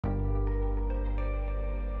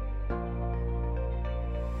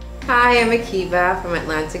Hi, I'm Ekiba from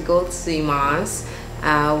Atlantic Gold Sea Moss.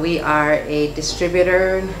 We are a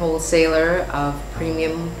distributor and wholesaler of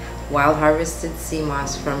premium wild harvested sea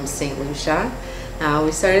moss from St. Lucia.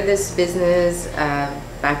 We started this business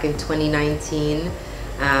back in 2019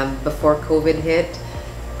 before COVID hit.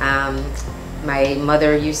 My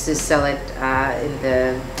mother used to sell it in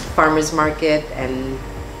the farmer's market, and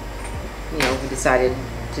we decided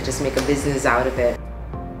to just make a business out of it.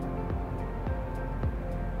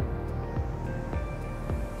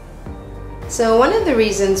 So one of the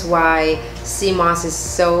reasons why sea moss is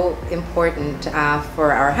so important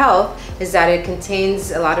for our health is that it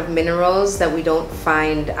contains a lot of minerals that we don't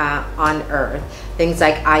find on Earth. Things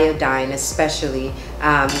like iodine especially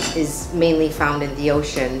is mainly found in the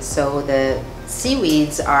ocean. So the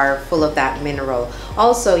seaweeds are full of that mineral.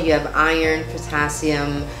 Also, you have iron,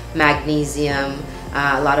 potassium, magnesium,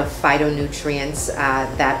 a lot of phytonutrients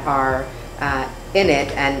that are in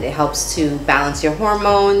it, and it helps to balance your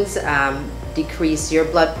hormones, decrease your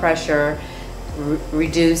blood pressure,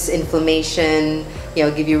 reduce inflammation,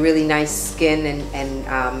 give you really nice skin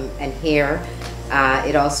and hair.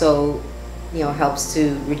 It also helps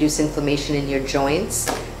to reduce inflammation in your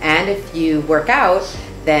joints, and if you work out,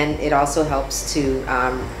 then it also helps to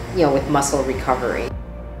with muscle recovery.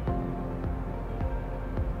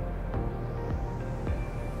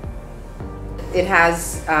 It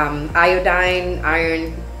has iodine,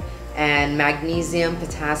 iron, and magnesium,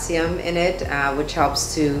 potassium in it, which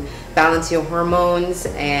helps to balance your hormones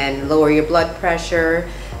and lower your blood pressure.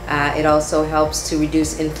 It also helps to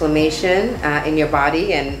reduce inflammation in your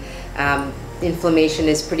body, and inflammation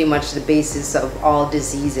is pretty much the basis of all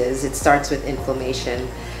diseases. It starts with inflammation.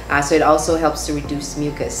 So it also helps to reduce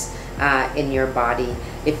mucus in your body.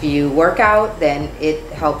 If you work out, then it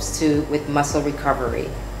helps with muscle recovery.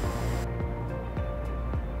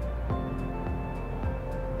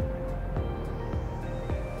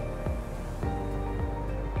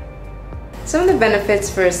 Some of the benefits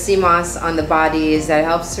for sea moss on the body is that it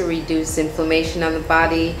helps to reduce inflammation on the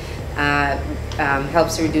body,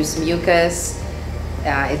 helps to reduce mucus.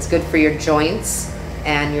 It's good for your joints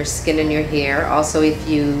and your skin and your hair. Also, if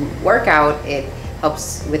you work out, it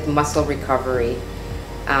helps with muscle recovery.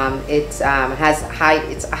 It's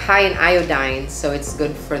high in iodine, so it's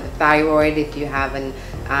good for the thyroid. If you have an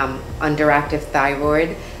underactive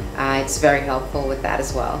thyroid, it's very helpful with that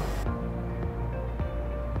as well.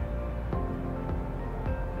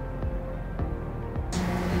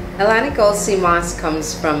 Atlantic Gold Sea Moss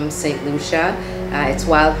comes from St. Lucia. It's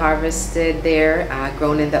wild harvested there,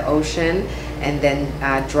 grown in the ocean, and then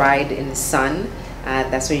dried in the sun.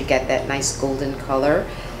 That's where you get that nice golden color.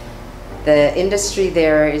 The industry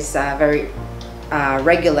there is very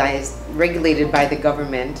regulated by the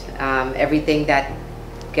government. Everything that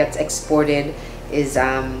gets exported is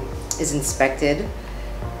inspected,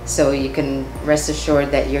 so you can rest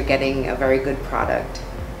assured that you're getting a very good product.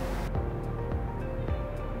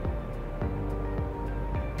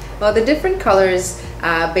 Well, the different colors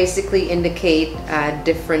basically indicate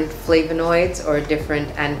different flavonoids or different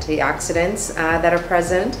antioxidants that are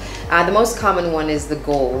present. The most common one is the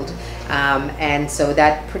gold, and so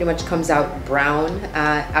that pretty much comes out brown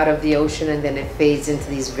out of the ocean, and then it fades into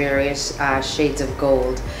these various shades of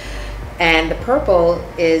gold. And the purple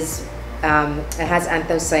is it has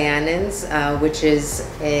anthocyanins, which is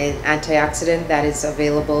an antioxidant that is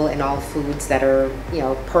available in all foods that are,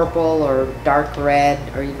 purple or dark red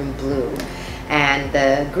or even blue. And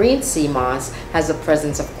the green sea moss has the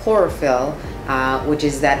presence of chlorophyll, which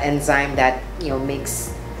is that enzyme that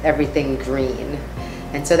makes everything green.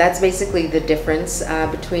 And so that's basically the difference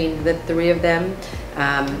between the three of them.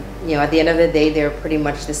 At the end of the day, they're pretty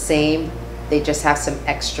much the same. They just have some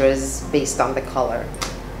extras based on the color.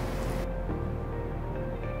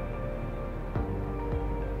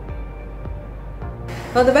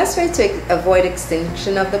 Well, the best way to avoid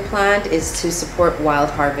extinction of the plant is to support wild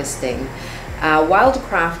harvesting. Wild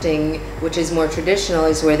crafting, which is more traditional,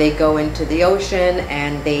 is where they go into the ocean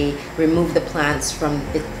and they remove the plants from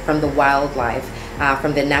the wildlife,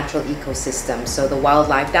 from the natural ecosystem. So the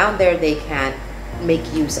wildlife down there, they can't make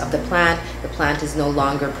use of the plant. The plant is no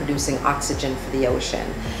longer producing oxygen for the ocean.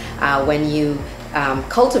 When you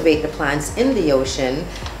cultivate the plants in the ocean,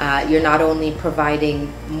 you're not only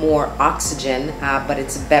providing more oxygen, but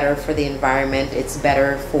it's better for the environment, it's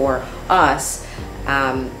better for us,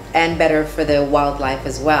 and better for the wildlife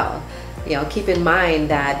as well. Keep in mind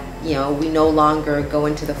that we no longer go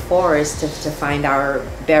into the forest to find our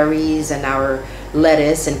berries and our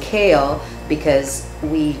lettuce and kale, because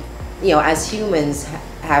we as humans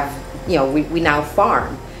have we now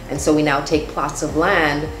farm, and so we now take plots of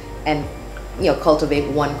land and cultivate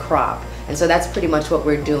one crop. And so that's pretty much what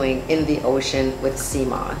we're doing in the ocean with sea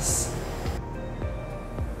moss.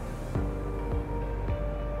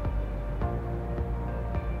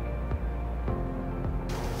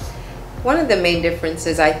 One of the main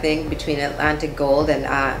differences, I think, between Atlantic Gold and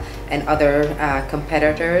other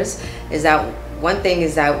competitors is that one thing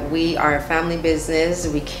is that we are a family business.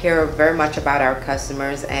 We care very much about our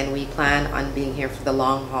customers, and we plan on being here for the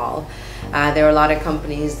long haul. There are a lot of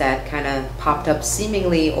companies that kind of popped up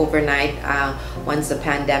seemingly overnight once the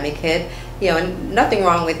pandemic hit. And nothing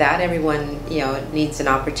wrong with that. Everyone, needs an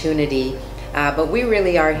opportunity. But we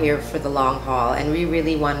really are here for the long haul, and we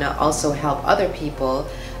really want to also help other people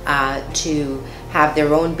to have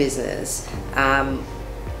their own business.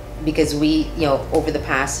 Because we, over the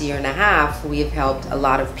past year and a half, we have helped a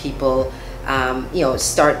lot of people,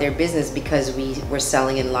 start their business because we were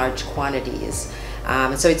selling in large quantities.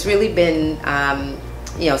 So it's really been,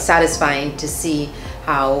 satisfying to see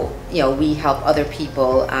how, we help other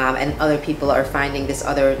people, and other people are finding this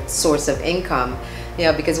other source of income.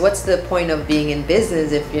 Because what's the point of being in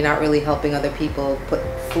business if you're not really helping other people put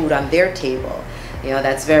food on their table?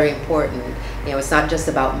 That's very important. It's not just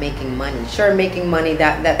about making money. Sure, making money,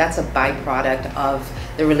 that's a byproduct of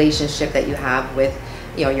the relationship that you have with,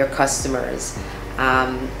 your customers,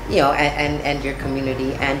 and your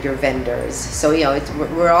community and your vendors. So,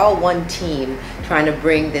 we're all one team trying to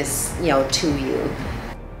bring this, to you.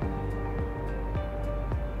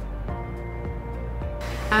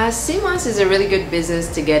 Sea moss is a really good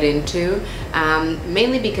business to get into,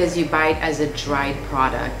 mainly because you buy it as a dried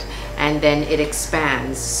product and then it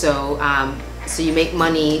expands. So you make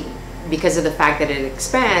money because of the fact that it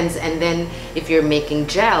expands, and then if you're making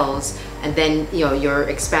gels, and then you're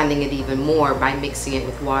expanding it even more by mixing it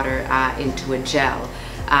with water into a gel.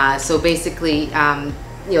 So basically,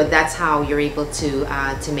 that's how you're able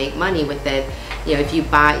to make money with it. If you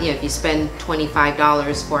buy, if you spend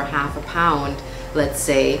 $25 for half a pound, let's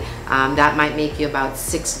say, that might make you about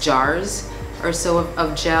 6 jars or so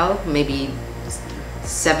of gel, maybe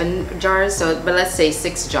 7 jars. But let's say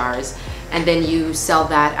 6 jars, and then you sell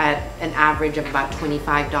that at an average of about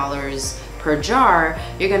 $25 per jar.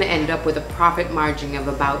 You're going to end up with a profit margin of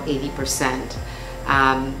about 80%.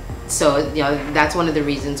 So that's one of the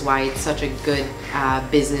reasons why it's such a good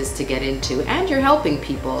business to get into, and you're helping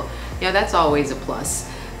people. That's always a plus.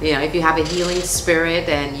 If you have a healing spirit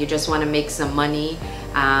and you just want to make some money,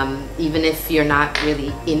 even if you're not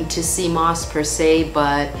really into sea moss per se,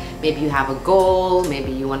 but maybe you have a goal,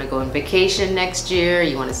 maybe you want to go on vacation next year,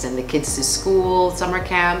 you want to send the kids to school, summer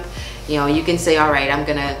camp, you can say, all right, I'm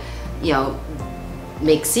gonna,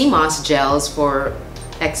 make sea moss gels for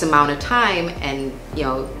X amount of time, and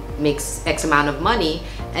makes X amount of money,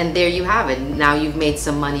 and there you have it. Now you've made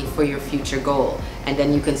some money for your future goal, and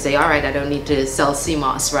then you can say, all right, I don't need to sell sea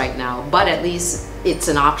moss right now, but at least it's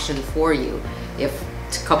an option for you. If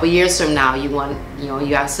a couple years from now you want,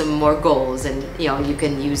 you have some more goals, and you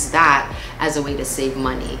can use that as a way to save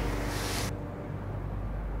money.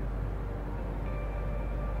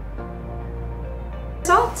 There's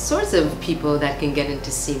all sorts of people that can get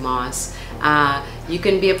into sea moss. You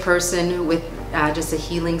can be a person with just a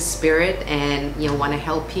healing spirit and want to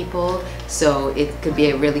help people, so it could be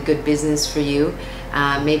a really good business for you.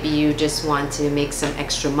 Maybe you just want to make some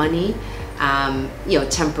extra money,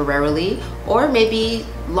 temporarily, or maybe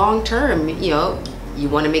long term, you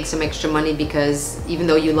want to make some extra money because even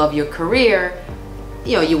though you love your career,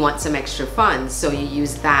 you want some extra funds, so you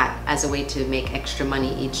use that as a way to make extra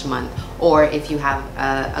money each month. Or if you have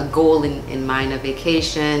a goal in mind, a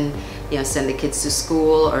vacation, send the kids to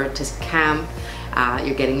school or to camp,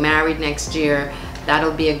 you're getting married next year,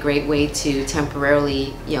 that'll be a great way to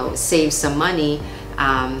temporarily save some money,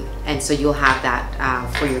 and so you'll have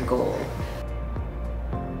that for your goal.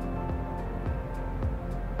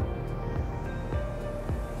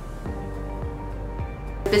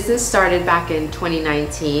 Business started back in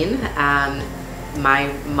 2019.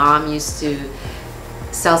 My mom used to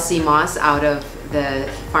sell sea moss out of the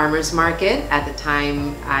farmer's market. At the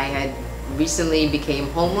time, I had recently became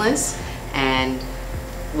homeless, and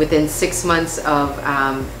within 6 months of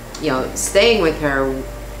staying with her,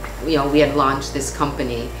 we had launched this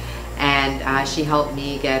company, and she helped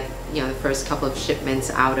me get the first couple of shipments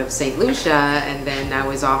out of St. Lucia, and then I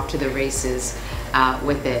was off to the races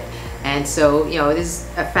with it. And so, it is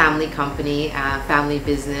a family company, family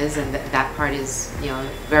business, and that part is,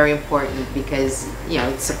 very important because,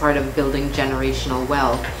 it's a part of building generational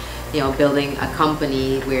wealth, building a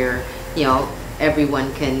company where,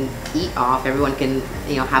 everyone can eat off, everyone can,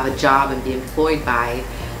 have a job and be employed by,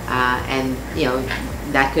 and,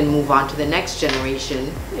 that can move on to the next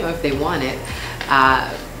generation, if they want it.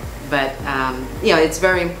 But it's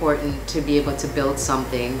very important to be able to build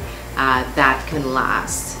something that can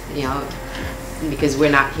last, because we're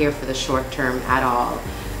not here for the short term at all.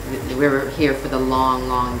 We're here for the long,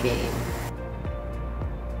 long game.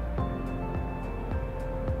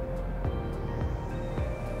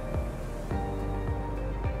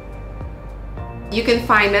 You can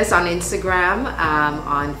find us on Instagram,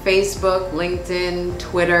 on Facebook, LinkedIn,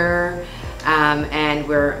 Twitter, and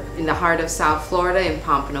we're in the heart of South Florida in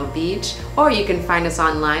Pompano Beach. Or you can find us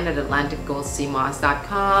online at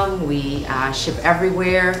atlanticgoldcmoss.com. We ship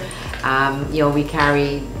everywhere. We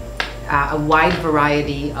carry a wide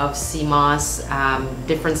variety of sea moss,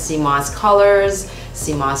 different sea moss colors,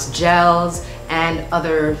 sea moss gels, and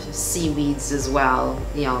other seaweeds as well.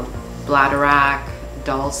 Bladderwrack,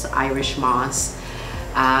 dulse, Irish moss.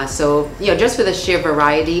 So just for the sheer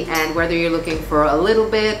variety, and whether you're looking for a little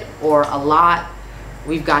bit or a lot,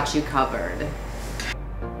 we've got you covered.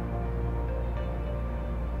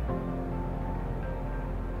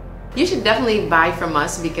 You should definitely buy from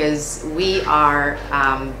us because we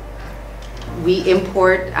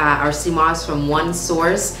import our sea moss from one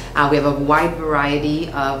source. We have a wide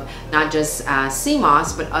variety of not just sea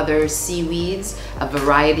moss, but other seaweeds, a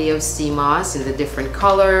variety of sea moss in the different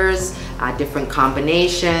colors, different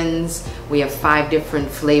combinations. We have 5 different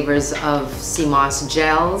flavors of sea moss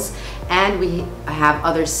gels, and we have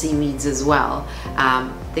other seaweeds as well.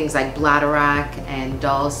 Things like bladderwrack and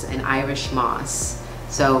dulse and Irish moss.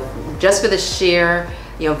 So just for the sheer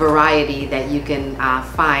variety that you can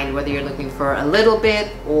find, whether you're looking for a little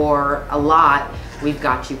bit or a lot, we've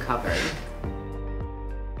got you covered.